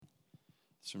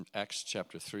It's from Acts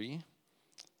chapter 3.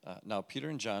 Now Peter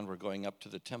and John were going up to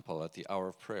the temple at the hour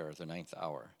of prayer, the 9th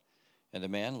hour. And a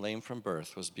man lame from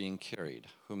birth was being carried,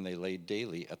 whom they laid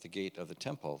daily at the gate of the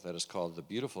temple that is called the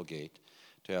Beautiful Gate,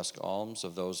 to ask alms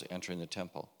of those entering the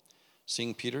temple.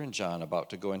 Seeing Peter and John about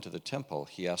to go into the temple,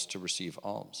 he asked to receive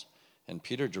alms. And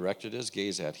Peter directed his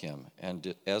gaze at him,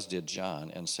 as did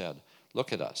John, and said,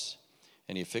 "Look at us."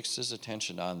 And he fixed his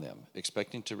attention on them,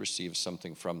 expecting to receive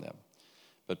something from them.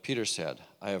 But Peter said,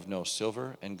 "I have no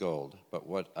silver and gold, but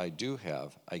what I do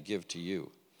have I give to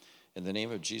you. In the name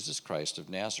of Jesus Christ of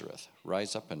Nazareth,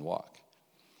 rise up and walk."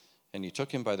 And he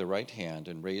took him by the right hand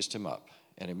and raised him up,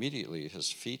 and immediately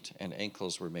his feet and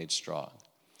ankles were made strong.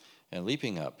 And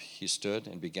leaping up, he stood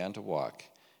and began to walk,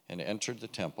 and entered the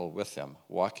temple with them,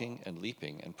 walking and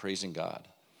leaping and praising God.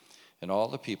 And all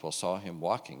the people saw him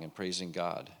walking and praising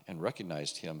God, and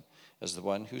recognized him as the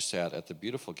one who sat at the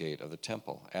beautiful gate of the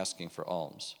temple, asking for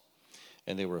alms.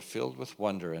 And they were filled with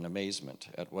wonder and amazement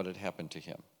at what had happened to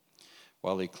him.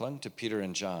 While he clung to Peter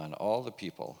and John, all the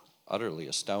people, utterly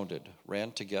astounded,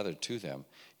 ran together to them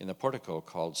in the portico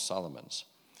called Solomon's.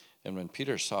 And when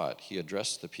Peter saw it, he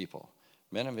addressed the people,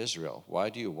 "Men of Israel, why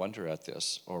do you wonder at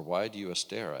this, or why do you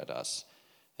stare at us,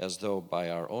 as though by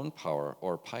our own power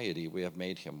or piety we have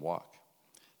made him walk?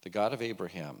 The God of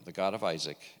Abraham, the God of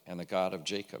Isaac, and the God of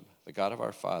Jacob, the God of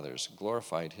our fathers,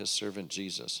 glorified his servant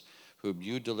Jesus, whom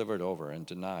you delivered over and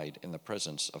denied in the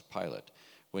presence of Pilate,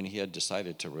 when he had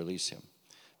decided to release him.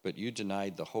 But you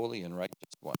denied the holy and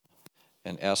righteous one,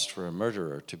 and asked for a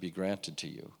murderer to be granted to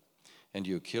you. And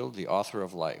you killed the author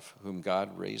of life, whom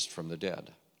God raised from the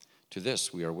dead. To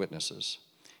this we are witnesses.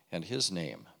 And his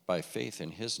name, by faith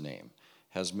in his name,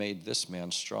 has made this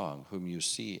man strong, whom you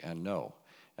see and know.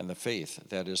 And the faith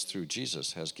that is through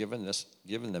Jesus has given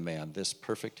the man this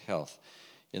perfect health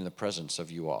in the presence of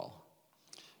you all.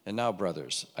 And now,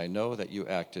 brothers, I know that you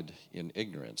acted in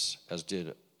ignorance, as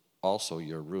did also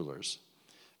your rulers.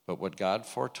 But what God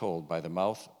foretold by the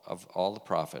mouth of all the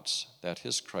prophets, that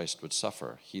his Christ would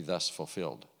suffer, he thus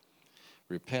fulfilled.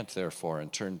 Repent, therefore,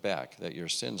 and turn back, that your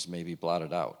sins may be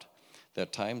blotted out,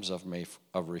 that times of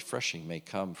refreshing may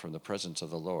come from the presence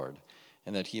of the Lord,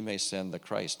 and that he may send the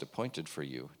Christ appointed for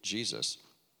you, Jesus,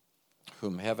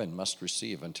 whom heaven must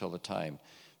receive until the time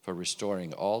for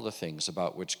restoring all the things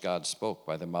about which God spoke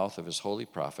by the mouth of his holy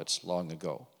prophets long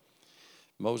ago.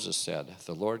 Moses said,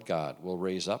 'The Lord God will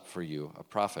raise up for you a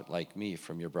prophet like me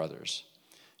from your brothers.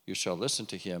 You shall listen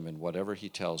to him in whatever he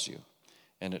tells you.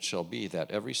 And it shall be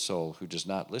that every soul who does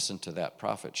not listen to that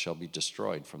prophet shall be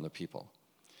destroyed from the people.'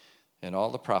 And all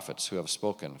the prophets who have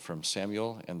spoken, from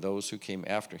Samuel and those who came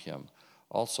after him,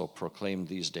 also proclaimed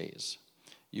these days.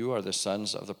 You are the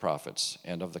sons of the prophets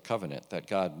and of the covenant that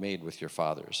God made with your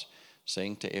fathers,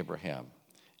 saying to Abraham,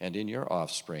 'And in your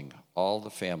offspring all the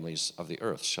families of the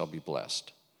earth shall be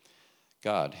blessed.'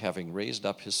 God, having raised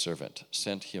up his servant,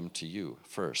 sent him to you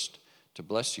first, to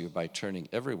bless you by turning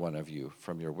every one of you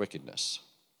from your wickedness."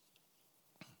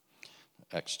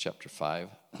 Acts chapter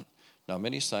 5. Now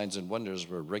many signs and wonders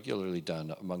were regularly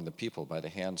done among the people by the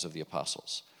hands of the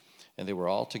apostles. And they were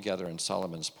all together in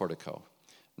Solomon's portico.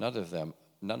 None of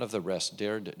the rest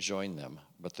dared join them,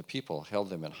 but the people held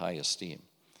them in high esteem.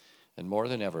 And more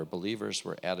than ever, believers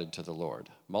were added to the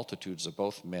Lord, multitudes of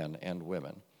both men and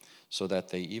women, so that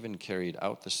they even carried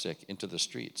out the sick into the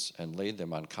streets and laid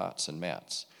them on cots and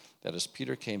mats, that as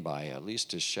Peter came by, at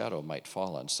least his shadow might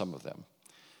fall on some of them.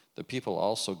 The people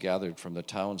also gathered from the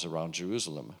towns around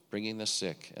Jerusalem, bringing the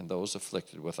sick and those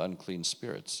afflicted with unclean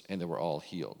spirits, and they were all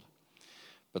healed.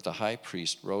 But the high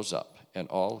priest rose up, and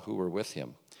all who were with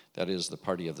him, that is, the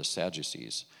party of the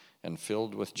Sadducees, and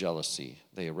filled with jealousy,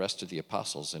 they arrested the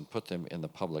apostles and put them in the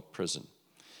public prison.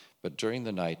 But during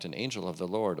the night an angel of the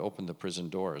Lord opened the prison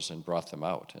doors and brought them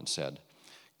out, and said,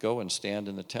 "Go and stand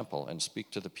in the temple and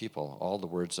speak to the people all the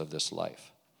words of this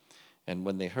life." And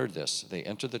when they heard this, they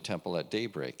entered the temple at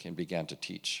daybreak and began to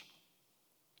teach.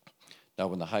 Now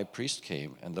when the high priest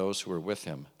came, and those who were with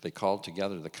him, they called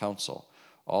together the council,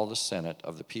 all the senate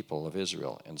of the people of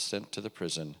Israel, and sent to the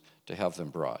prison to have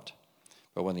them brought.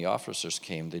 But when the officers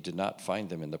came, they did not find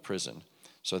them in the prison.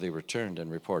 So they returned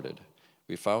and reported,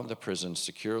 "We found the prison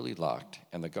securely locked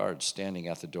and the guards standing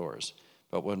at the doors.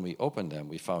 But when we opened them,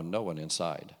 we found no one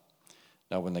inside."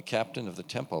 Now when the captain of the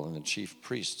temple and the chief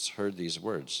priests heard these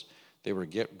words, they were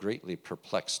greatly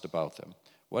perplexed about them,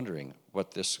 wondering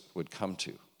what this would come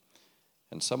to.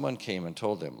 And someone came and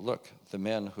told them, "Look, the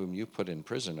men whom you put in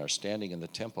prison are standing in the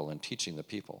temple and teaching the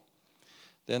people."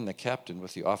 Then the captain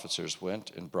with the officers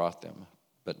went and brought them,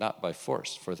 but not by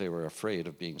force, for they were afraid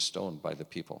of being stoned by the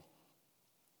people.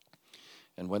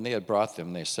 And when they had brought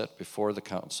them, they set them before the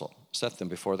council,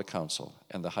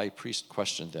 and the high priest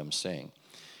questioned them, saying,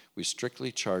 "We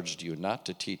strictly charged you not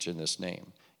to teach in this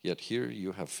name, yet here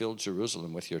you have filled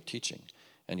Jerusalem with your teaching,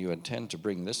 and you intend to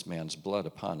bring this man's blood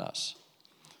upon us."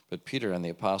 But Peter and the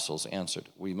apostles answered,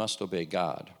 "We must obey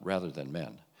God rather than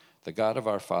men. The God of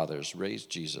our fathers raised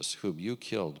Jesus, whom you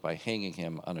killed by hanging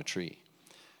him on a tree.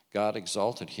 God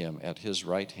exalted him at his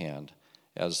right hand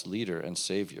as leader and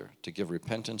Savior to give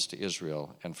repentance to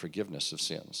Israel and forgiveness of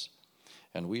sins.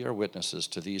 And we are witnesses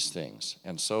to these things,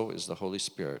 and so is the Holy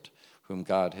Spirit, whom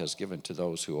God has given to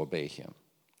those who obey him."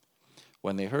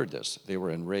 When they heard this, they were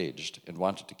enraged and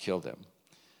wanted to kill them.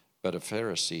 But a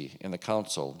Pharisee in the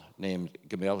council named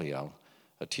Gamaliel,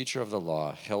 a teacher of the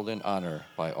law held in honor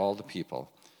by all the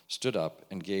people, stood up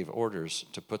and gave orders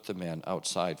to put the men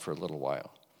outside for a little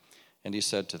while. And he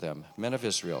said to them, "Men of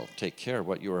Israel, take care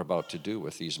what you are about to do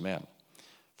with these men.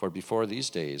 For before these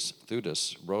days,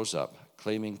 Theudas rose up,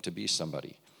 claiming to be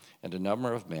somebody, and a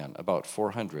number of men, about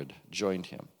 400, joined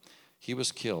him. He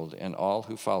was killed, and all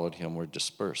who followed him were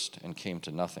dispersed and came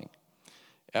to nothing.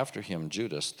 After him,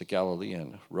 Judas the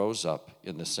Galilean rose up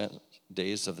in the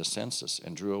days of the census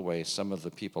and drew away some of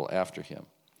the people after him.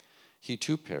 He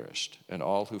too perished, and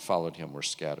all who followed him were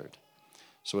scattered.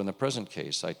 So in the present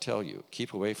case, I tell you,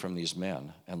 keep away from these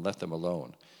men and let them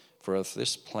alone. For if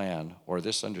this plan or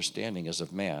this understanding is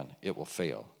of man, it will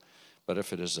fail. But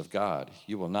if it is of God,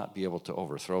 you will not be able to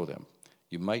overthrow them.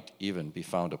 You might even be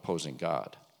found opposing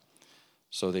God."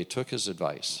 So they took his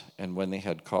advice, and when they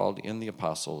had called in the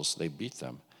apostles, they beat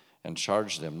them and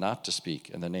charged them not to speak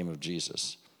in the name of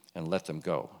Jesus, and let them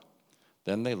go.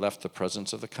 Then they left the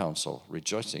presence of the council,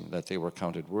 rejoicing that they were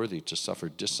counted worthy to suffer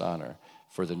dishonor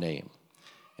for the name.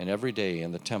 And every day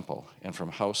in the temple and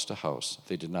from house to house,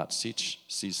 they did not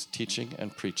cease teaching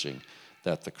and preaching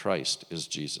that the Christ is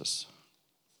Jesus.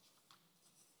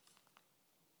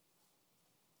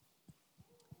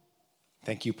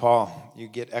 Thank you, Paul. You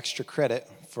get extra credit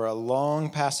for a long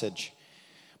passage.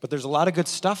 But there's a lot of good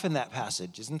stuff in that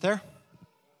passage, isn't there?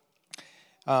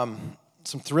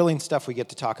 Some thrilling stuff we get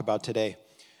to talk about today.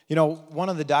 You know, one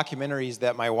of the documentaries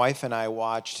that my wife and I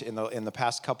watched in the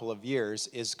past couple of years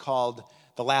is called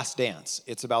The Last Dance.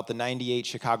 It's about the 98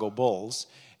 Chicago Bulls,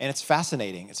 and it's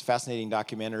fascinating. It's a fascinating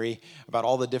documentary about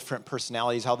all the different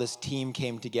personalities, how this team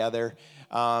came together.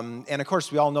 And of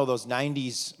course, we all know those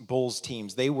 90s Bulls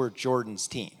teams. They were Jordan's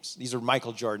teams. These are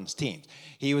Michael Jordan's teams.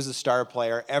 He was a star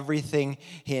player. Everything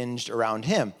hinged around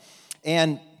him.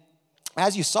 And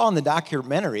as you saw in the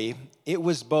documentary, it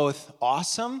was both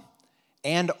awesome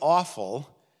and awful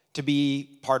to be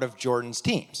part of Jordan's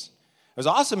teams. It was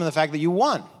awesome in the fact that you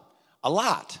won a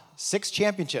lot, 6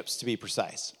 championships to be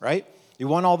precise, right? You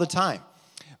won all the time.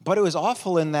 But it was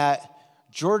awful in that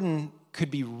Jordan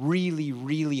could be really,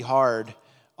 really hard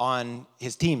on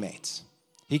his teammates.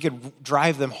 He could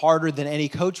drive them harder than any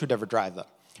coach would ever drive them,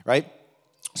 right?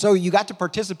 So you got to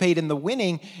participate in the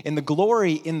winning, in the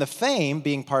glory, in the fame,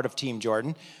 being part of Team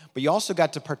Jordan, but you also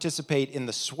got to participate in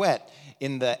the sweat,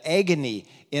 in the agony,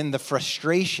 in the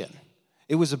frustration.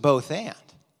 It was a both and.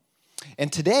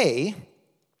 And today,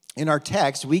 in our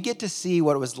text, we get to see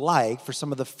what it was like for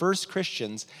some of the first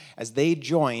Christians as they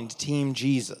joined Team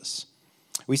Jesus.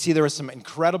 We see there was some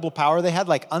incredible power they had,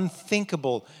 like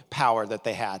unthinkable power that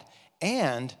they had.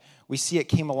 And we see it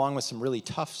came along with some really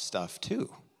tough stuff too.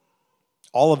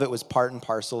 All of it was part and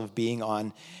parcel of being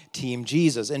on Team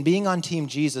Jesus. And being on Team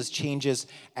Jesus changes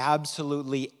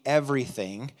absolutely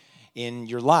everything in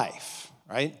your life,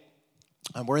 right?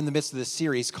 And we're in the midst of this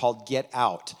series called Get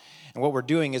Out. And what we're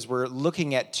doing is we're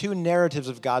looking at 2 narratives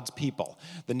of God's people.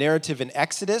 The narrative in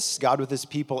Exodus, God with his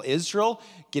people Israel,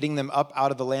 getting them up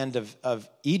out of the land of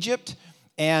Egypt.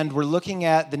 And we're looking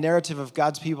at the narrative of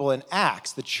God's people in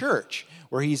Acts, the church,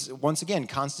 where he's once again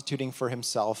constituting for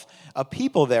himself a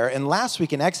people there. And last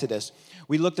week in Exodus,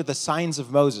 we looked at the signs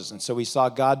of Moses. And so we saw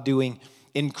God doing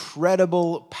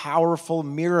incredible, powerful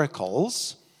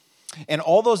miracles. And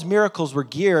all those miracles were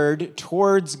geared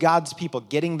towards God's people,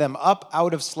 getting them up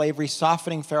out of slavery,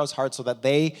 softening Pharaoh's heart so that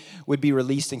they would be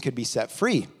released and could be set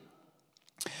free.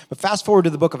 But fast forward to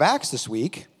the book of Acts this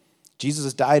week. Jesus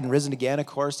has died and risen again, of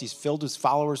course. He's filled his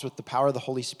followers with the power of the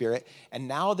Holy Spirit. And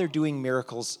now they're doing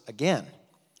miracles again.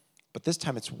 But this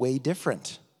time it's way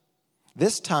different.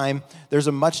 This time there's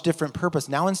a much different purpose.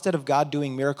 Now instead of God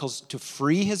doing miracles to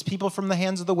free his people from the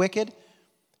hands of the wicked,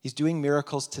 he's doing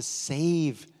miracles to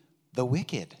save the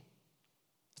wicked.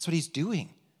 That's what he's doing.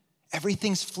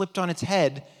 Everything's flipped on its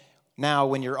head now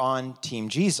when you're on Team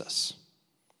Jesus.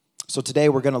 So today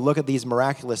we're going to look at these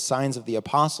miraculous signs of the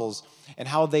apostles and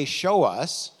how they show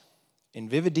us in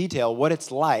vivid detail what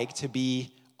it's like to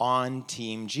be on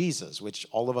Team Jesus, which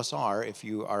all of us are if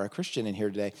you are a Christian in here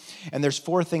today. And there's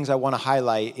 4 things I want to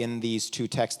highlight in these 2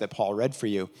 texts that Paul read for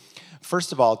you.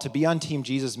 First of all, to be on Team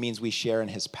Jesus means we share in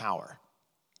his power.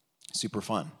 Super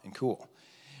fun and cool.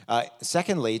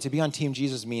 Secondly, to be on Team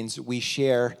Jesus means we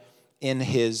share in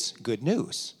his good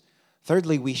news.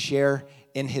 Thirdly, we share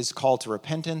in his call to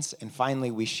repentance. And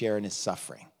finally, we share in his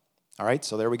suffering. All right,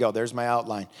 so there we go. There's my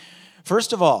outline.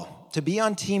 First of all, to be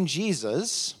on Team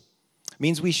Jesus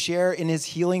means we share in his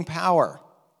healing power.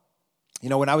 You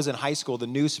know, when I was in high school, the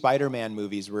new Spider-Man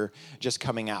movies were just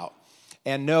coming out.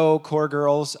 And no, core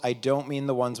girls, I don't mean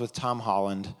the ones with Tom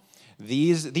Holland.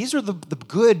 These are the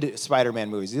good Spider-Man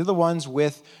movies. These are the ones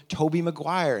with Tobey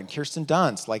Maguire and Kirsten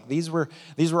Dunst. Like, these were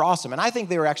awesome. And I think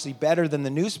they were actually better than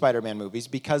the new Spider-Man movies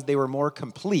because they were more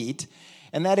complete.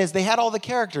 And that is, they had all the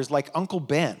characters like Uncle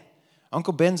Ben.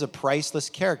 Uncle Ben's a priceless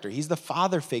character. He's the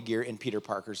father figure in Peter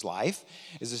Parker's life,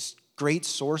 is this great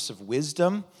source of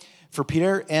wisdom for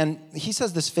Peter. And he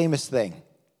says this famous thing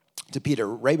to Peter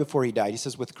right before he died. He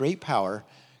says, with great power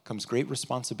comes great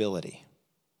responsibility.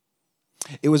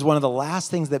 It was one of the last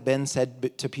things that Ben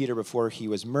said to Peter before he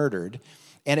was murdered,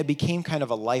 and it became kind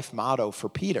of a life motto for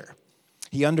Peter.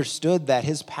 He understood that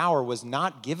his power was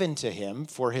not given to him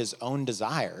for his own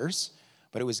desires,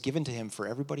 but it was given to him for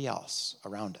everybody else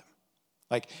around him.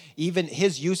 Like, even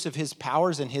his use of his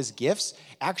powers and his gifts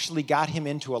actually got him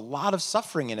into a lot of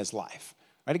suffering in his life.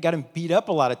 Right? It got him beat up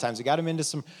a lot of times. It got him into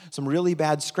some really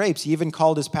bad scrapes. He even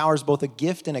called his powers both a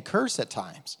gift and a curse at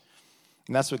times.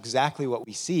 And that's exactly what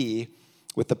we see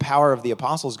with the power of the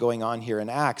apostles going on here in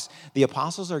Acts. The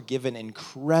apostles are given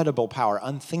incredible power,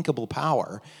 unthinkable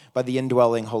power by the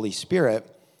indwelling Holy Spirit,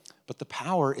 but the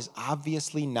power is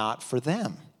obviously not for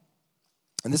them.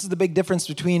 And this is the big difference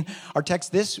between our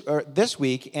text this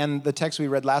week and the text we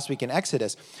read last week in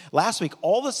Exodus. Last week,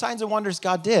 all the signs and wonders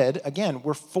God did, again,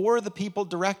 were for the people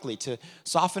directly, to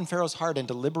soften Pharaoh's heart and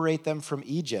to liberate them from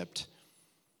Egypt.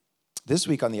 This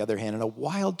week, on the other hand, in a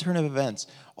wild turn of events,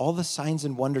 all the signs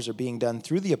and wonders are being done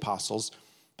through the apostles,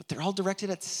 but they're all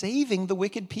directed at saving the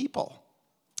wicked people,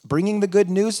 bringing the good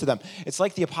news to them. It's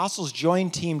like the apostles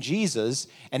joined Team Jesus,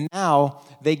 and now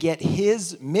they get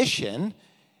his mission,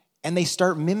 and they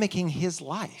start mimicking his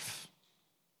life.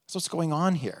 That's what's going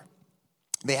on here.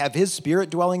 They have his spirit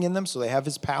dwelling in them, so they have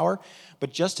his power,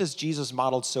 but just as Jesus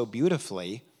modeled so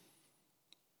beautifully,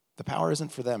 the power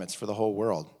isn't for them, it's for the whole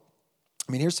world.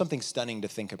 I mean, here's something stunning to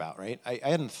think about, right? I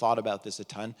hadn't thought about this a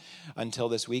ton until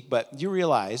this week, but you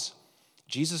realize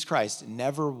Jesus Christ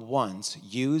never once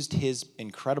used his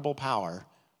incredible power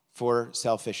for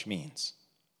selfish means.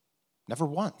 Never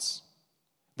once.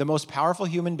 The most powerful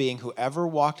human being who ever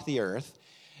walked the earth.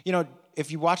 You know,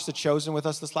 if you watched The Chosen with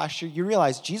us this last year, you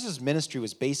realize Jesus' ministry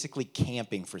was basically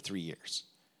camping for 3 years.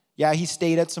 Yeah, he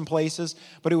stayed at some places,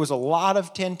 but it was a lot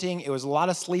of tenting. It was a lot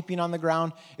of sleeping on the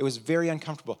ground. It was very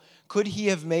uncomfortable. Could he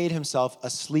have made himself a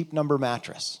Sleep Number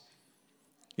mattress?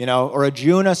 You know, or a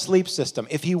Juna sleep system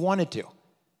if he wanted to?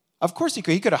 Of course he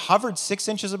could. He could have hovered 6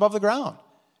 inches above the ground.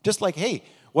 Just like, hey,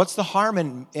 what's the harm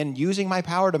in using my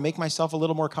power to make myself a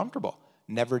little more comfortable?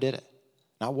 Never did it.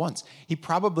 Not once. He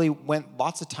probably went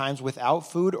lots of times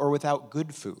without food or without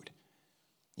good food.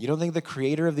 You don't think the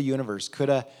creator of the universe could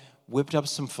have whipped up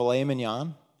some filet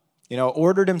mignon? You know,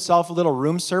 ordered himself a little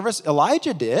room service?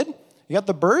 Elijah did. He got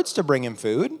the birds to bring him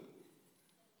food.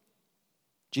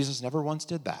 Jesus never once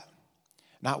did that.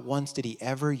 Not once did he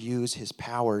ever use his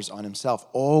powers on himself.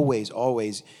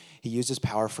 Always he used his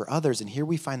power for others. And here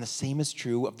we find the same is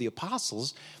true of the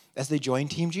apostles as they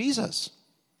joined Team Jesus.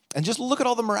 And just look at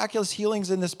all the miraculous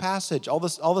healings in this passage, all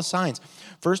the signs.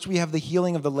 First, we have the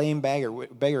healing of the lame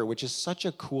beggar, which is such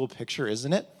a cool picture,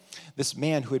 isn't it? This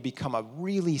man who had become a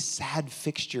really sad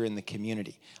fixture in the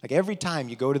community. Like, every time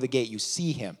you go to the gate, you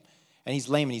see him, and he's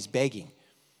lame and he's begging.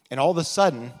 And all of a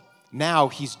sudden, now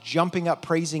he's jumping up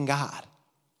praising God.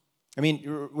 I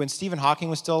mean, when Stephen Hawking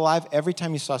was still alive, every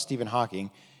time you saw Stephen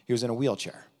Hawking, he was in a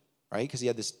wheelchair, right? Because he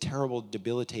had this terrible,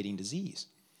 debilitating disease.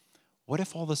 What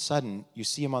if all of a sudden you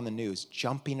see him on the news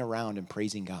jumping around and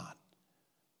praising God?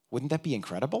 Wouldn't that be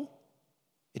incredible?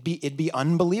 It'd be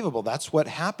unbelievable. That's what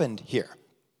happened here.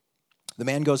 The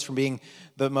man goes from being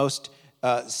the most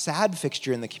sad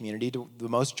fixture in the community to the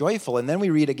most joyful. And then we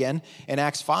read again in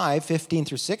Acts 5:15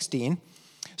 through 16,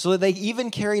 so that they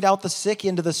even carried out the sick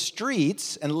into the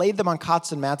streets and laid them on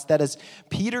cots and mats, that as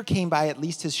Peter came by, at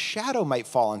least his shadow might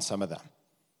fall on some of them.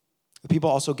 The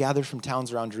people also gathered from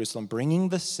towns around Jerusalem, bringing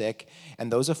the sick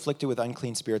and those afflicted with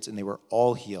unclean spirits, and they were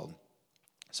all healed.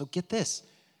 So get this.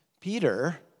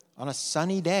 Peter, on a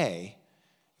sunny day,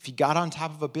 if he got on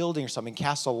top of a building or something,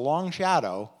 cast a long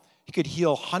shadow, he could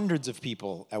heal hundreds of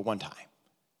people at one time.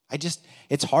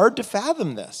 It's hard to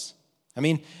fathom this. I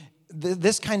mean,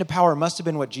 this kind of power must have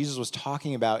been what Jesus was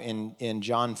talking about in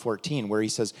John 14, where he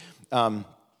says,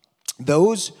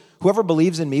 whoever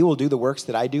believes in me will do the works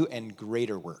that I do and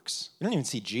greater works. We don't even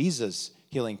see Jesus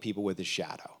healing people with his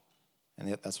shadow.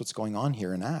 And that's what's going on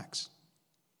here in Acts.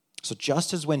 So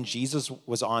just as when Jesus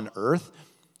was on earth,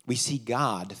 we see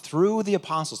God, through the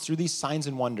apostles, through these signs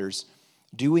and wonders,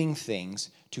 doing things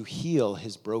to heal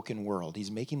his broken world.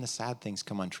 He's making the sad things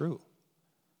come untrue.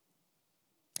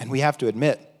 And we have to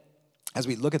admit, as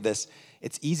we look at this,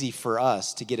 it's easy for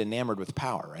us to get enamored with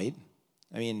power, right?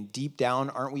 I mean, deep down,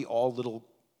 aren't we all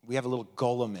we have a little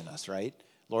Gollum in us, right?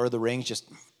 Lord of the Rings, just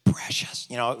precious.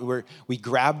 We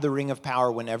grab the ring of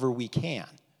power whenever we can.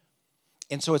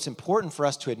 And so it's important for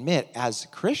us to admit, as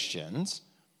Christians,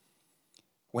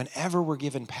 whenever we're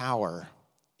given power,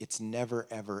 it's never,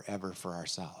 ever, ever for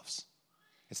ourselves.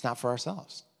 It's not for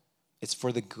ourselves. It's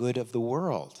for the good of the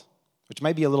world, which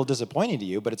might be a little disappointing to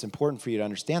you, but it's important for you to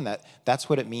understand that that's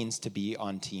what it means to be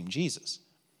on Team Jesus.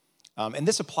 And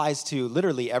this applies to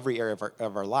literally every area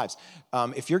of our lives.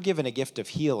 If you're given a gift of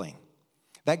healing,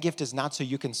 that gift is not so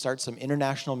you can start some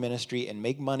international ministry and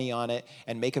make money on it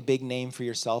and make a big name for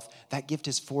yourself. That gift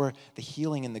is for the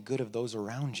healing and the good of those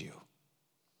around you.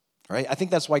 Right? I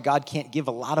think that's why God can't give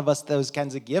a lot of us those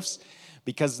kinds of gifts,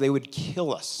 because they would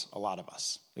kill us, a lot of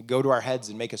us. They'd go to our heads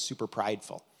and make us super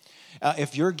prideful.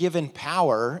 If you're given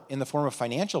power in the form of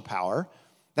financial power,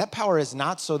 that power is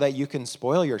not so that you can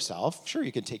spoil yourself. Sure,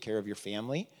 you can take care of your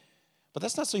family, but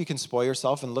that's not so you can spoil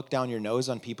yourself and look down your nose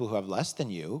on people who have less than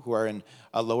you, who are in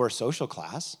a lower social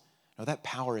class. No, that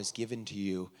power is given to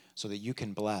you so that you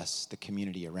can bless the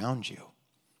community around you.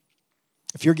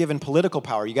 If you're given political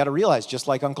power, you got to realize, just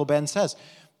like Uncle Ben says,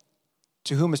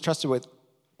 to whom is trusted with,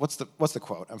 what's the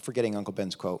quote? I'm forgetting Uncle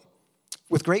Ben's quote.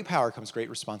 With great power comes great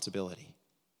responsibility.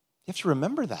 You have to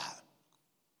remember that.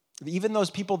 Even those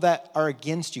people that are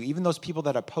against you, even those people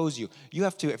that oppose you, you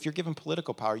have to, if you're given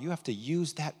political power, you have to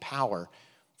use that power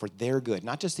for their good,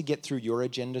 not just to get through your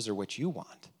agendas or what you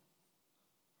want.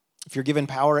 If you're given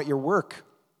power at your work,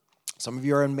 some of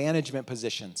you are in management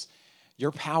positions.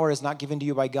 Your power is not given to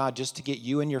you by God just to get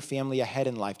you and your family ahead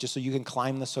in life, just so you can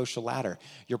climb the social ladder.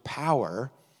 Your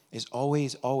power is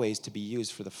always, always to be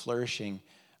used for the flourishing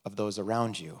of those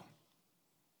around you.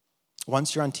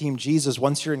 Once you're on Team Jesus,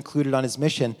 once you're included on his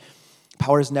mission,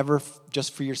 power is never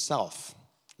just for yourself.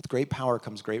 With great power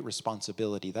comes great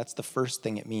responsibility. That's the first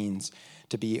thing it means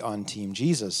to be on Team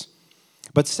Jesus.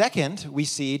 But second, we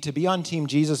see to be on Team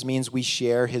Jesus means we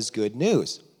share his good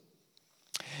news.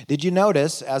 Did you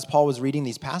notice, as Paul was reading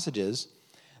these passages,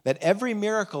 that every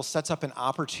miracle sets up an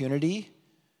opportunity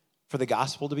for the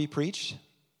gospel to be preached?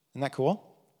 Isn't that cool?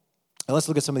 Now let's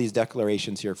look at some of these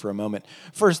declarations here for a moment.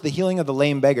 First, the healing of the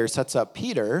lame beggar sets up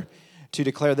Peter to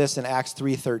declare this in Acts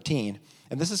 3:13.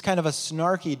 And this is kind of a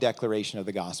snarky declaration of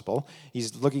the gospel.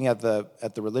 He's looking at the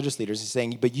religious leaders. He's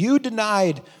saying, but you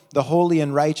denied the holy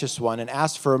and righteous one and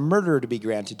asked for a murderer to be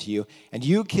granted to you, and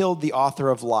you killed the author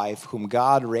of life, whom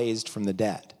God raised from the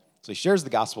dead. So he shares the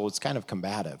gospel. It's kind of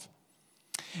combative.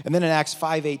 And then in Acts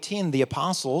 5:18, the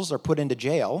apostles are put into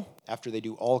jail after they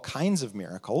do all kinds of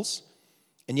miracles.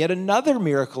 And yet another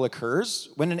miracle occurs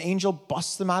when an angel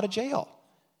busts them out of jail.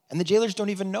 And the jailers don't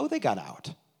even know they got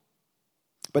out.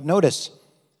 But notice,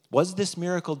 was this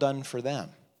miracle done for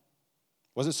them?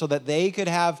 Was it so that they could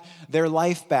have their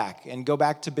life back and go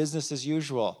back to business as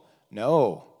usual?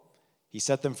 No. He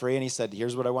set them free and he said,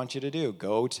 here's what I want you to do.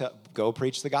 Go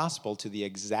preach the gospel to the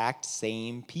exact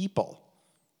same people.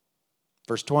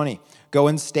 Verse 20, go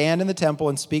and stand in the temple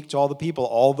and speak to all the people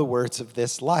all the words of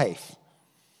this life.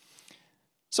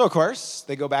 So, of course,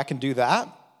 they go back and do that.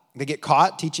 They get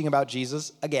caught teaching about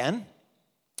Jesus again,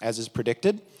 as is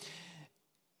predicted.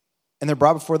 And they're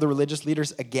brought before the religious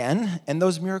leaders again. And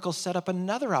those miracles set up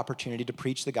another opportunity to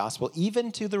preach the gospel,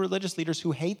 even to the religious leaders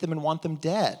who hate them and want them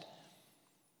dead.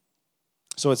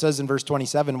 So it says in verse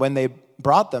 27, when they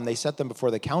brought them, they set them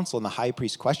before the council, and the high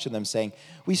priest questioned them, saying,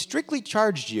 we strictly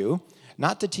charged you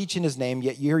not to teach in his name,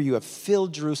 yet here you have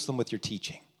filled Jerusalem with your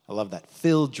teaching. I love that.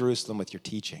 Filled Jerusalem with your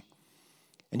teaching.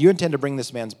 And you intend to bring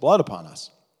this man's blood upon us.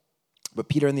 But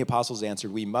Peter and the apostles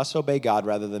answered, we must obey God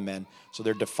rather than men. So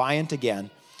they're defiant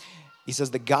again. He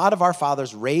says, the God of our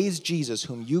fathers raised Jesus,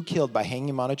 whom you killed by hanging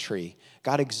him on a tree.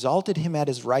 God exalted him at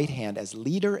his right hand as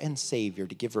leader and savior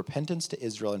to give repentance to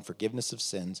Israel and forgiveness of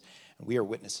sins. And we are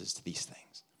witnesses to these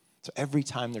things. So every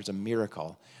time there's a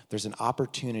miracle, there's an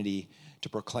opportunity to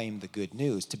proclaim the good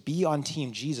news. To be on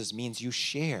Team Jesus means you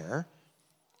share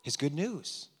his good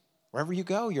news. Wherever you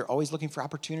go, you're always looking for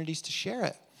opportunities to share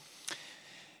it.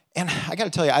 And I got to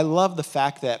tell you, I love the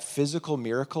fact that physical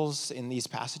miracles in these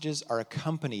passages are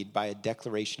accompanied by a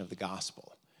declaration of the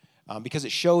gospel, because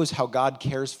it shows how God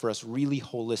cares for us really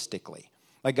holistically.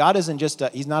 Like God isn't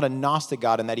he's not a Gnostic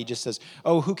God in that he just says,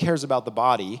 oh, who cares about the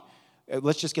body?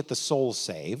 Let's just get the soul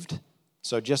saved.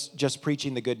 So just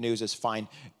preaching the good news is fine.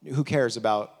 Who cares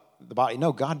about the body?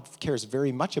 No, God cares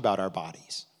very much about our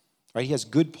bodies. Right? He has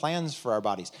good plans for our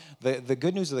bodies. The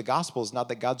good news of the gospel is not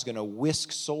that God's going to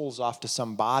whisk souls off to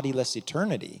some bodiless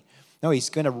eternity. No, he's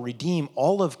going to redeem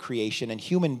all of creation, and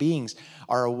human beings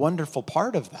are a wonderful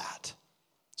part of that.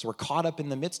 So we're caught up in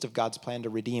the midst of God's plan to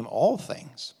redeem all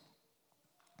things.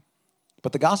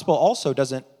 But the gospel also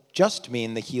doesn't just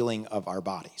mean the healing of our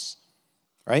bodies,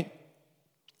 right?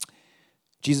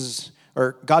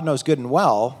 God knows good and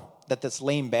well that this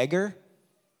lame beggar,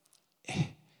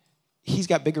 he's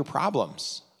got bigger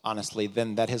problems, honestly,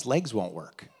 than that his legs won't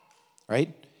work,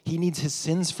 right? He needs his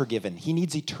sins forgiven. He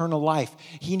needs eternal life.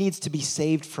 He needs to be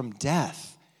saved from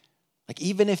death. Like,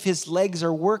 even if his legs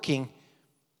are working,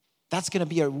 that's going to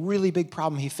be a really big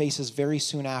problem he faces very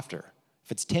soon after,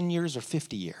 if it's 10 years or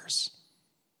 50 years.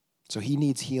 So he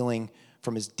needs healing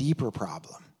from his deeper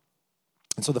problem.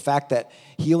 And so the fact that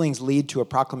healings lead to a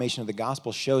proclamation of the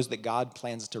gospel shows that God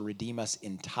plans to redeem us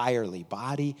entirely,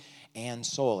 body and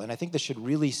soul. And I think this should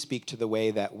really speak to the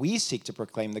way that we seek to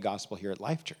proclaim the gospel here at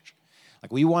Life Church.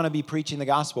 Like, we want to be preaching the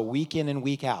gospel week in and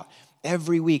week out,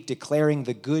 every week declaring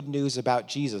the good news about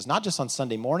Jesus, not just on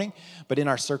Sunday morning, but in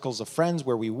our circles of friends,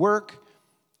 where we work,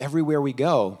 everywhere we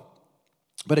go.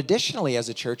 But additionally, as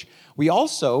a church, we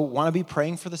also want to be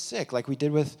praying for the sick, like we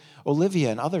did with Olivia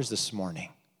and others this morning.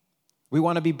 We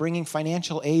want to be bringing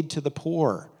financial aid to the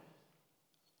poor.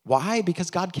 Why? Because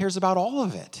God cares about all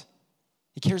of it.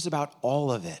 He cares about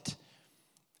all of it.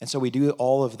 And so we do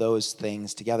all of those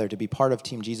things together. To be part of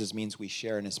Team Jesus means we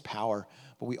share in his power,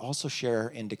 but we also share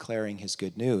in declaring his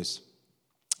good news.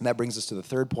 And that brings us to the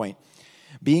third point.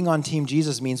 Being on Team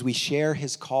Jesus means we share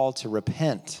his call to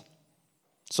repent.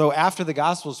 So after the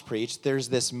gospel's preached, there's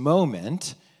this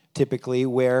moment typically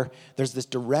where there's this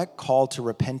direct call to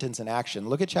repentance and action.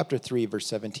 Look at chapter 3, verse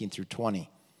 17 through 20.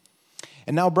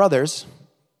 And now, brothers,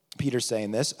 Peter's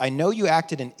saying this, I know you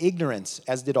acted in ignorance,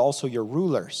 as did also your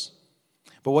rulers.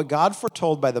 But what God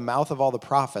foretold by the mouth of all the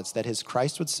prophets, that his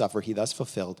Christ would suffer, he thus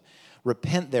fulfilled.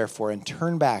 Repent, therefore, and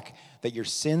turn back, that your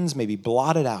sins may be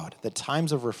blotted out, that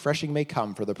times of refreshing may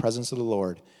come for the presence of the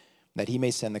Lord, that he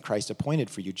may send the Christ appointed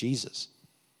for you, Jesus.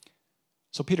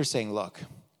 So Peter's saying, look,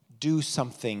 do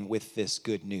something with this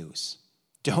good news.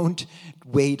 Don't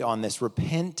wait on this.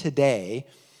 Repent today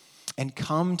and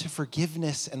come to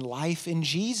forgiveness and life in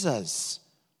Jesus.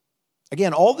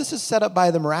 Again, all this is set up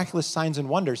by the miraculous signs and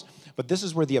wonders, but this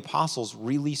is where the apostles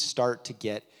really start to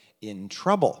get in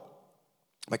trouble,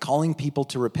 by calling people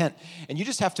to repent. And you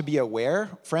just have to be aware,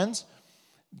 friends,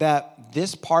 that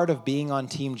this part of being on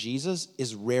Team Jesus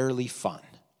is rarely fun.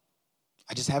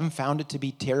 I just haven't found it to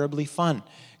be terribly fun.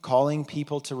 Calling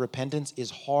people to repentance is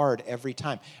hard every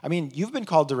time. I mean, you've been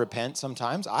called to repent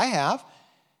sometimes. I have.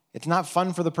 It's not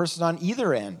fun for the person on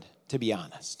either end, to be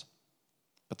honest.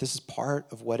 But this is part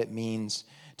of what it means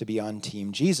to be on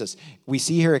Team Jesus. We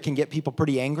see here it can get people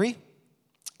pretty angry.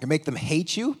 It can make them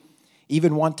hate you,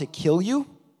 even want to kill you,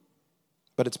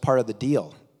 but it's part of the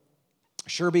deal.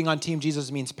 Sure, being on Team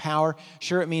Jesus means power.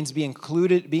 Sure, it means being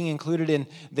included in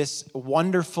this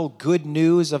wonderful good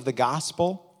news of the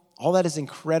gospel. All that is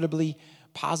incredibly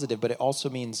positive, but it also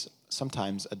means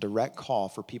sometimes a direct call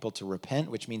for people to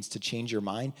repent, which means to change your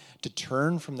mind, to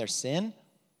turn from their sin,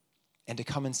 and to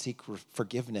come and seek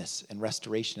forgiveness and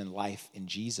restoration in life in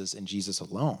Jesus and Jesus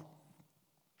alone.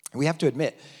 And we have to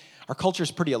admit, our culture is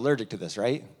pretty allergic to this,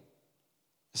 right?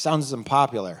 It sounds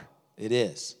unpopular. It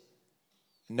is.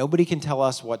 Nobody can tell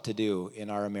us what to do in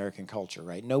our American culture,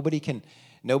 right? Nobody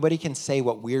can say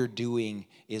what we're doing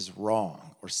is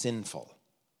wrong or sinful.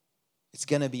 It's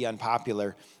going to be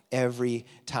unpopular every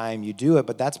time you do it,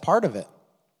 but that's part of it.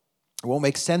 It won't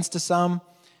make sense to some.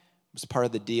 It's part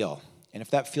of the deal. And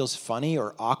if that feels funny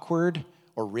or awkward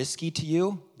or risky to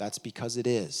you, that's because it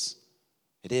is.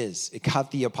 It is. It got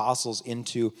the apostles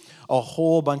into a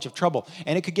whole bunch of trouble.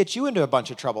 And it could get you into a bunch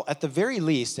of trouble. At the very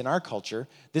least, in our culture,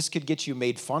 this could get you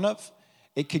made fun of.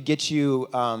 It could get you,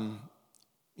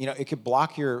 it could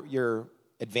block your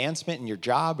advancement in your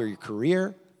job or your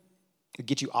career. It could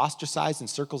get you ostracized in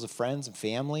circles of friends and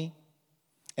family.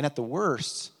 And at the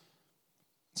worst,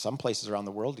 some places around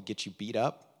the world, to get you beat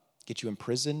up, get you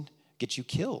imprisoned, get you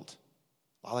killed.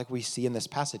 Like we see in this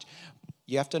passage.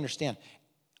 You have to understand,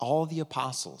 all the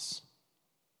apostles,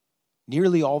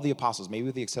 nearly all the apostles, maybe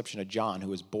with the exception of John, who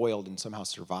was boiled and somehow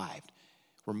survived,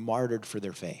 were martyred for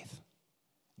their faith.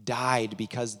 died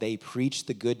because they preached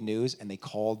the good news and they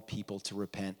called people to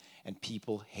repent, and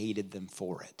people hated them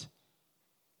for it,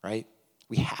 right?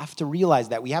 We have to realize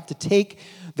that. We have to take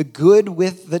the good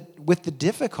with the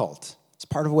difficult. It's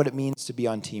part of what it means to be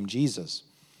on Team Jesus.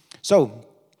 So,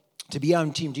 to be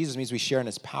on Team Jesus means we share in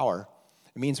his power.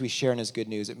 It means we share in his good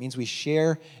news. It means we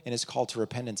share in his call to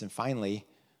repentance. And finally,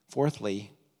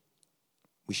 fourthly,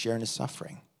 we share in his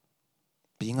suffering.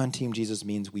 Being on Team Jesus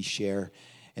means we share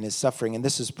in his suffering. And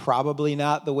this is probably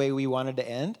not the way we wanted to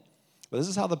end, but this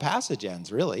is how the passage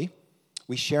ends, really.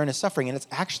 We share in his suffering. And it's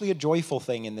actually a joyful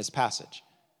thing in this passage,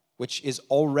 which is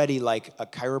already like a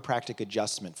chiropractic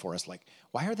adjustment for us. Like,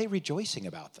 why are they rejoicing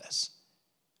about this?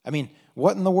 I mean,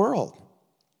 what in the world?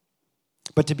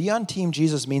 But to be on Team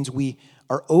Jesus means we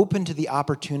are open to the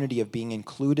opportunity of being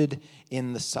included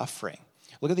in the suffering.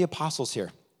 Look at the apostles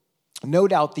here. No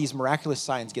doubt these miraculous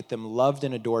signs get them loved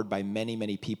and adored by many,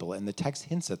 many people, and the text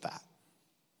hints at that.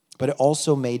 But it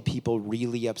also made people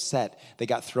really upset. They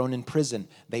got thrown in prison.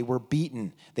 They were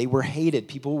beaten. They were hated.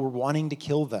 People were wanting to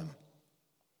kill them.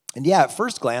 And yeah, at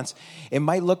first glance, it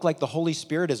might look like the Holy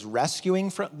Spirit is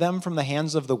rescuing them from the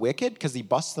hands of the wicked because he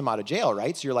busts them out of jail,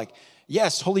 right? So you're like,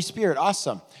 yes, Holy Spirit,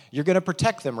 awesome. You're going to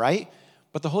protect them, right?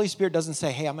 But the Holy Spirit doesn't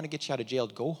say, hey, I'm going to get you out of jail.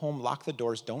 Go home, lock the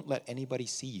doors, don't let anybody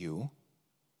see you.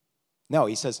 No,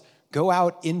 he says, go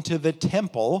out into the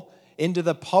temple, into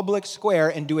the public square,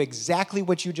 and do exactly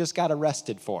what you just got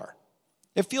arrested for.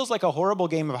 It feels like a horrible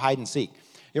game of hide and seek.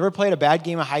 You ever played a bad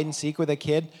game of hide and seek with a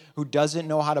kid who doesn't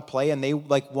know how to play and they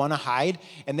like want to hide,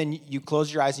 and then you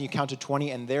close your eyes and you count to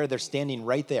 20 and they're standing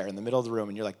right there in the middle of the room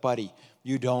and you're like, buddy,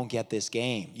 you don't get this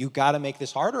game. You got to make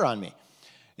this harder on me.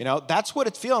 You know, that's what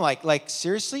it's feeling like. Like,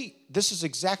 seriously, this is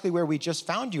exactly where we just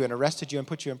found you and arrested you and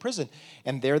put you in prison.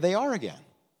 And there they are again.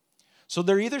 So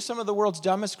they're either some of the world's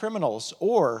dumbest criminals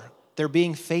or they're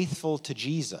being faithful to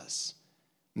Jesus.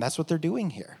 And that's what they're doing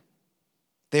here.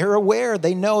 They're aware,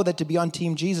 they know that to be on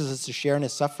Team Jesus is to share in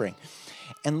his suffering.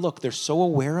 And look, they're so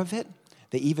aware of it,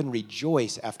 they even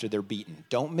rejoice after they're beaten.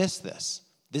 Don't miss this.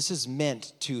 This is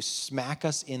meant to smack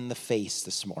us in the face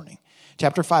this morning.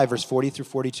 Chapter 5, verse 40 through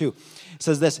 42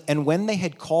 says this, and when they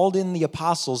had called in the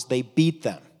apostles, they beat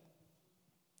them.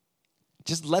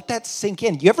 Just let that sink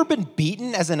in. You ever been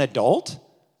beaten as an adult?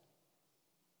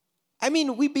 I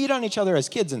mean, we beat on each other as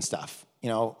kids and stuff. You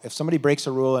know, if somebody breaks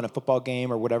a rule in a football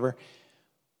game or whatever.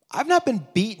 I've not been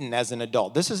beaten as an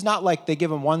adult. This is not like they give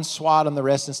them one swat on the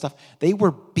wrist and stuff. They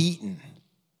were beaten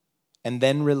and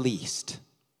then released.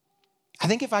 I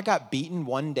think if I got beaten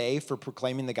one day for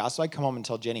proclaiming the gospel, I'd come home and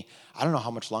tell Jenny, I don't know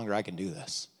how much longer I can do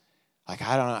this. Like,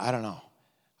 I don't know.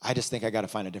 I just think I got to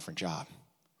find a different job.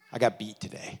 I got beat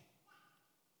today.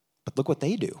 But look what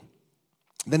they do.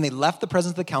 Then they left the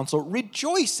presence of the council,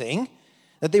 rejoicing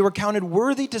that they were counted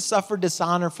worthy to suffer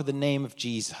dishonor for the name of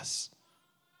Jesus.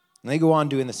 And they go on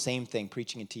doing the same thing,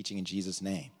 preaching and teaching in Jesus'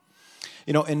 name.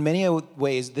 You know, in many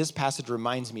ways, this passage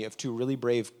reminds me of two really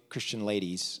brave Christian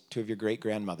ladies, two of your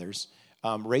great-grandmothers,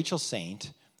 Rachel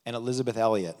Saint and Elizabeth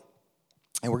Elliot.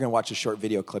 And we're going to watch a short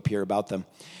video clip here about them.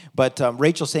 But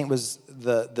Rachel Saint was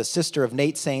the sister of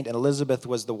Nate Saint, and Elizabeth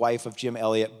was the wife of Jim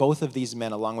Elliot. Both of these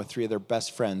men, along with three of their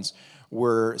best friends,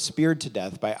 were speared to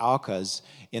death by Aucas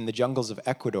in the jungles of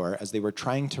Ecuador as they were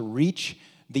trying to reach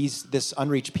this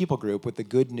unreached people group with the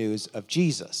good news of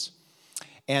Jesus.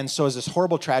 And so as this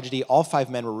horrible tragedy, all five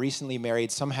men were recently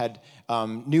married. Some had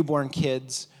newborn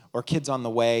kids or kids on the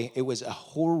way. It was a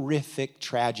horrific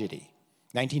tragedy,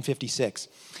 1956.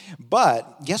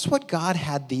 But guess what God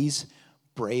had these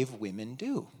brave women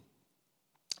do?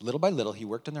 Little by little, he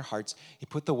worked in their hearts. He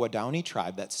put the Wadani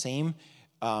tribe, that same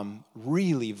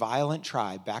really violent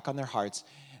tribe, back on their hearts.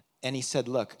 And he said,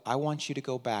 look, I want you to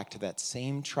go back to that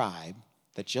same tribe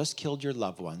that just killed your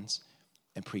loved ones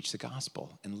and preach the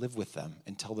gospel and live with them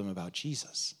and tell them about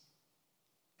Jesus.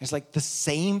 It's like the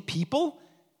same people?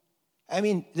 I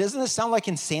mean, doesn't this sound like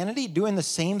insanity, doing the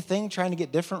same thing, trying to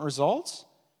get different results?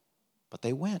 But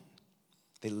they went.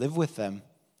 They lived with them,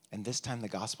 and this time the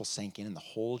gospel sank in and the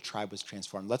whole tribe was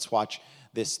transformed. Let's watch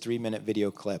this 3-minute video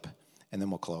clip, and then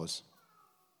we'll close.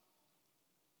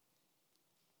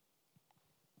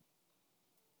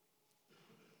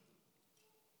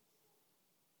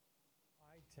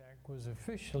 Was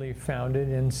officially founded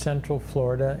in Central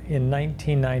Florida in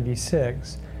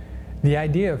 1996. The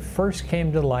idea first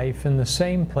came to life in the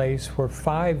same place where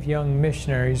 5 young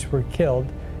missionaries were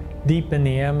killed deep in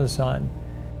the Amazon.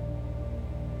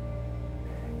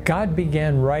 God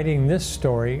began writing this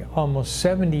story almost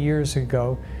 70 years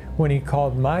ago when he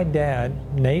called my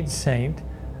dad, Nate Saint,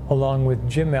 along with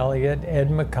Jim Elliot, Ed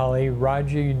McCulley,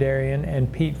 Roger Udarian, and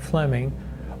Pete Fleming,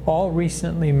 all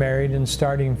recently married and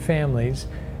starting families,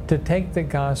 to take the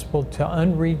gospel to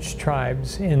unreached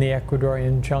tribes in the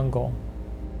Ecuadorian jungle.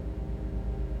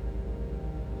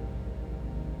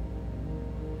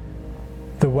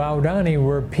 The Waodani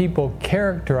were people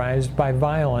characterized by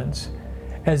violence.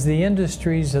 As the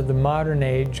industries of the modern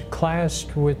age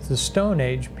clashed with the Stone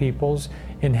Age peoples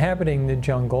inhabiting the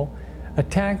jungle,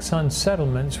 attacks on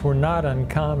settlements were not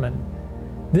uncommon.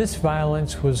 This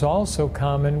violence was also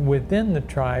common within the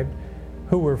tribe,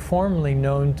 who were formerly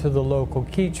known to the local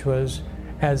Quichuas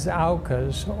as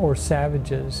Aucas or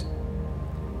savages.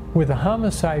 With a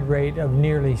homicide rate of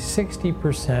nearly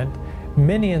 60%,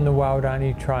 many in the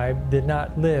Waodani tribe did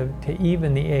not live to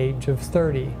even the age of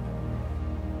 30.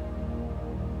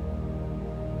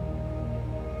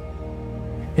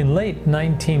 In late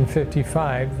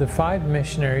 1955, the 5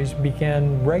 missionaries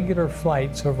began regular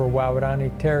flights over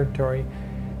Waodani territory,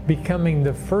 becoming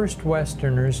the first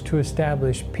Westerners to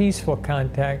establish peaceful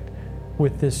contact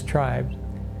with this tribe.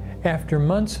 After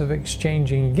months of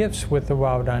exchanging gifts with the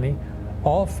Waodani,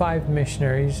 all 5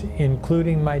 missionaries,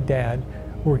 including my dad,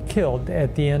 were killed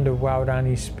at the end of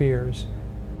Waodani spears.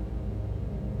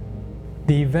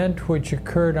 The event, which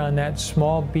occurred on that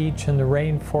small beach in the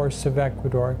rainforests of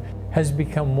Ecuador, has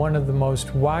become one of the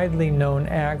most widely known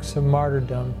acts of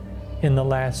martyrdom in the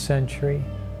last century.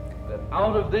 That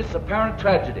out of this apparent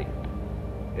tragedy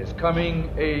is coming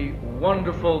a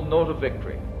wonderful note of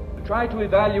victory. To try to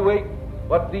evaluate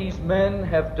what these men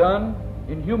have done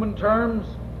in human terms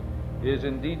is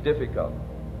indeed difficult.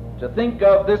 To think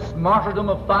of this martyrdom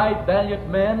of 5 valiant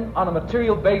men on a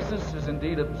material basis is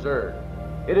indeed absurd.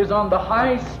 It is on the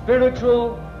high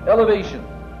spiritual elevation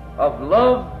of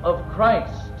love of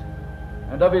Christ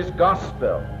and of his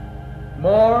gospel,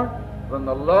 more than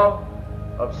the love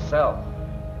of self.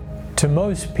 To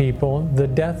most people, the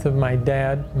death of my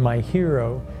dad, my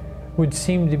hero, would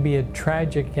seem to be a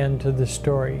tragic end to the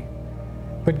story.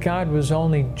 But God was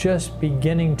only just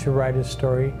beginning to write a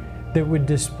story that would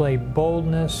display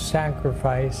boldness,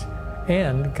 sacrifice,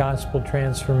 and gospel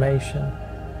transformation.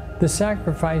 The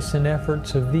sacrifice and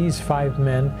efforts of these 5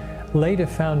 men laid a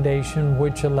foundation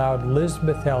which allowed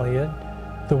Lisbeth Elliot,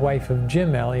 the wife of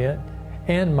Jim Elliot,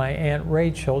 and my Aunt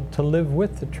Rachel to live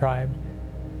with the tribe.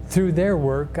 Through their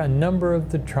work, a number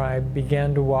of the tribe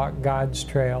began to walk God's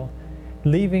trail,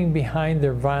 leaving behind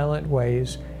their violent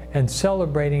ways and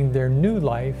celebrating their new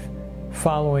life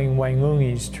following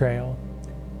Wangungi's trail.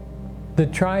 The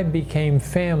tribe became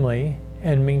family,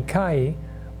 and Minkai,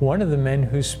 one of the men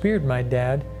who speared my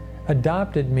dad,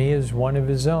 adopted me as one of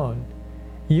his own.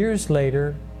 Years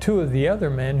later, 2 of the other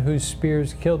men whose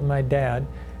spears killed my dad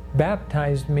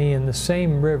baptized me in the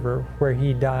same river where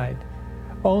he died.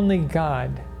 Only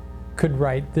God could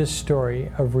write this story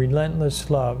of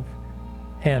relentless love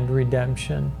and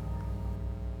redemption.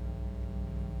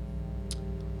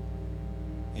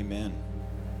 Amen.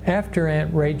 After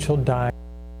Aunt Rachel died,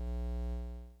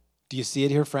 Do you see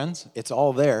it here, friends? It's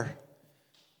all there.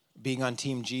 Being on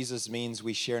Team Jesus means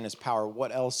we share in his power.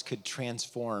 What else could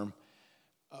transform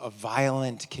a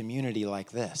violent community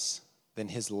like this than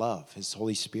his love, his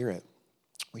Holy Spirit?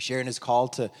 We share in his call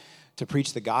to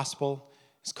preach the gospel,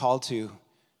 his call to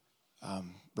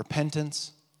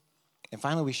repentance, and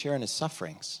finally we share in his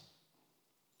sufferings,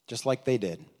 just like they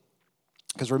did.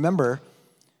 Because remember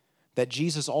that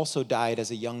Jesus also died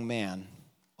as a young man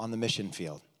on the mission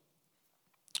field.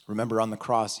 Remember, on the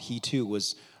cross, he too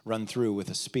was run through with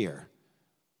a spear.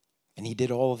 And he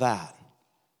did all of that.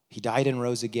 He died and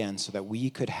rose again so that we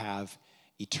could have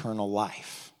eternal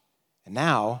life. And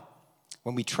now,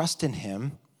 when we trust in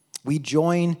him, we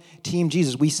join Team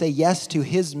Jesus. We say yes to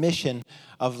his mission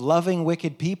of loving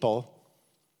wicked people,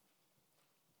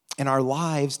 and our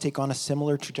lives take on a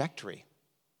similar trajectory,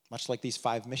 much like these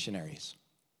 5 missionaries.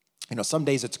 You know, some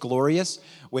days it's glorious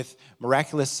with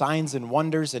miraculous signs and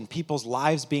wonders and people's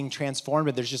lives being transformed,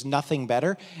 and there's just nothing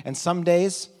better. And some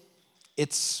days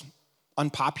it's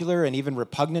unpopular and even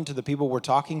repugnant to the people we're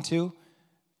talking to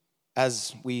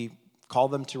as we call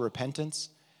them to repentance.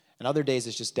 And other days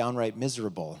it's just downright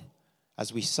miserable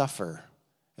as we suffer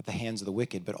at the hands of the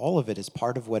wicked. But all of it is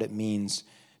part of what it means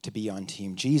to be on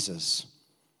Team Jesus.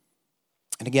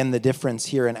 And again, the difference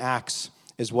here in Acts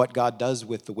is what God does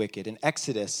with the wicked. In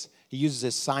Exodus, he uses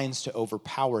his signs to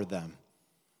overpower them.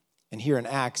 And here in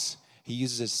Acts, he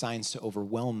uses his signs to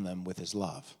overwhelm them with his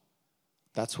love.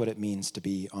 That's what it means to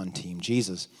be on Team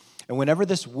Jesus. And whenever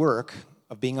this work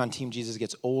of being on Team Jesus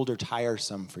gets old or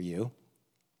tiresome for you,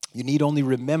 you need only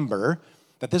remember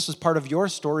that this was part of your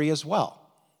story as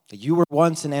well. That you were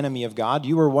once an enemy of God.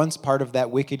 You were once part of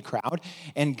that wicked crowd.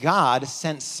 And God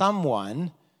sent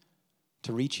someone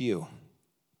to reach you.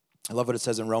 I love what it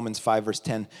says in Romans 5, verse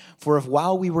 10. For if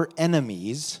while we were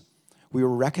enemies, we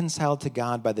were reconciled to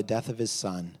God by the death of his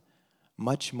Son,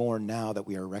 much more now that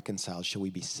we are reconciled, shall we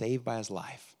be saved by his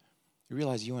life. You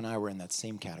realize you and I were in that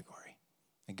same category.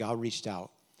 And God reached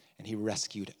out and he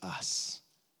rescued us.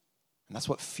 And that's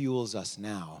what fuels us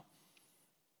now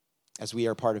as we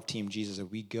are part of Team Jesus, as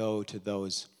we go to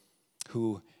those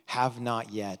who have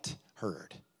not yet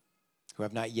heard, who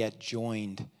have not yet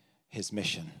joined his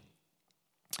mission.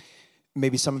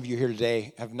 Maybe some of you here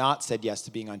today have not said yes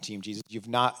to being on Team Jesus. You've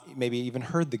not maybe even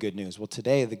heard the good news. Well,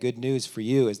 today the good news for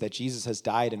you is that Jesus has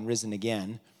died and risen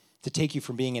again to take you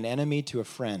from being an enemy to a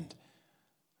friend,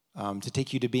 to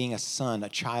take you to being a son, a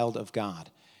child of God.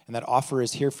 And that offer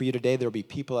is here for you today. There will be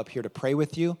people up here to pray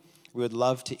with you. We would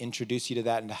love to introduce you to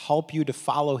that and to help you to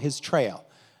follow his trail,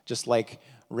 just like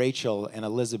Rachel and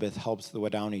Elizabeth helped the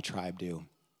Wadowni tribe do.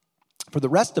 For the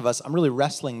rest of us, I'm really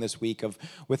wrestling this week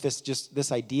with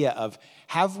this idea of,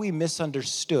 have we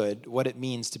misunderstood what it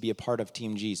means to be a part of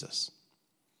Team Jesus?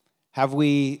 Have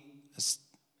we,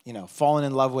 fallen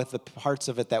in love with the parts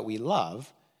of it that we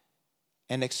love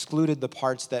and excluded the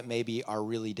parts that maybe are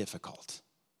really difficult?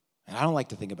 And I don't like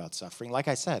to think about suffering. Like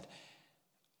I said,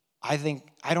 I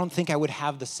don't think I would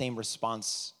have the same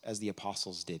response as the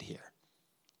apostles did here.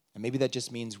 And maybe that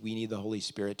just means we need the Holy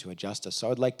Spirit to adjust us. So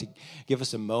I'd like to give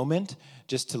us a moment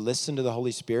just to listen to the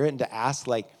Holy Spirit and to ask,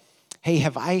 hey,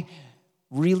 have I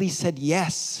really said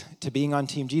yes to being on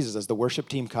Team Jesus? As the worship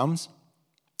team comes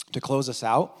to close us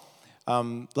out,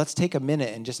 let's take a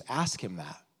minute and just ask him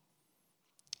that.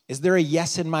 Is there a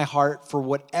yes in my heart for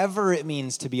whatever it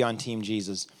means to be on Team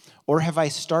Jesus? Or have I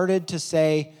started to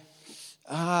say,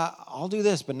 I'll do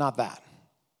this, but not that?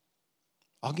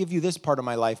 I'll give you this part of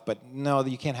my life, but no,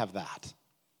 you can't have that.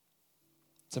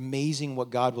 It's amazing what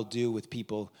God will do with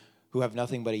people who have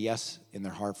nothing but a yes in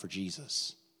their heart for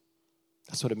Jesus.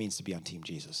 That's what it means to be on Team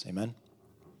Jesus. Amen?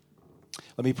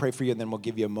 Let me pray for you, and then we'll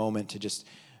give you a moment to just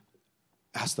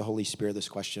ask the Holy Spirit this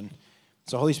question.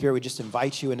 So, Holy Spirit, we just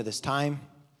invite you into this time.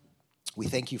 We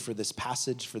thank you for this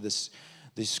passage, for these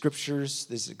scriptures,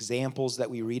 these examples that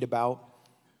we read about.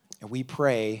 And we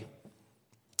pray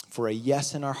for a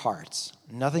yes in our hearts,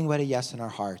 nothing but a yes in our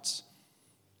hearts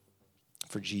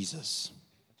for Jesus.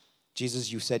 Jesus,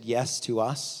 you said yes to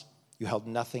us. You held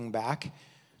nothing back.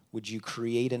 Would you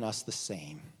create in us the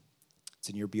same? It's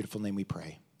in your beautiful name we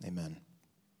pray. Amen.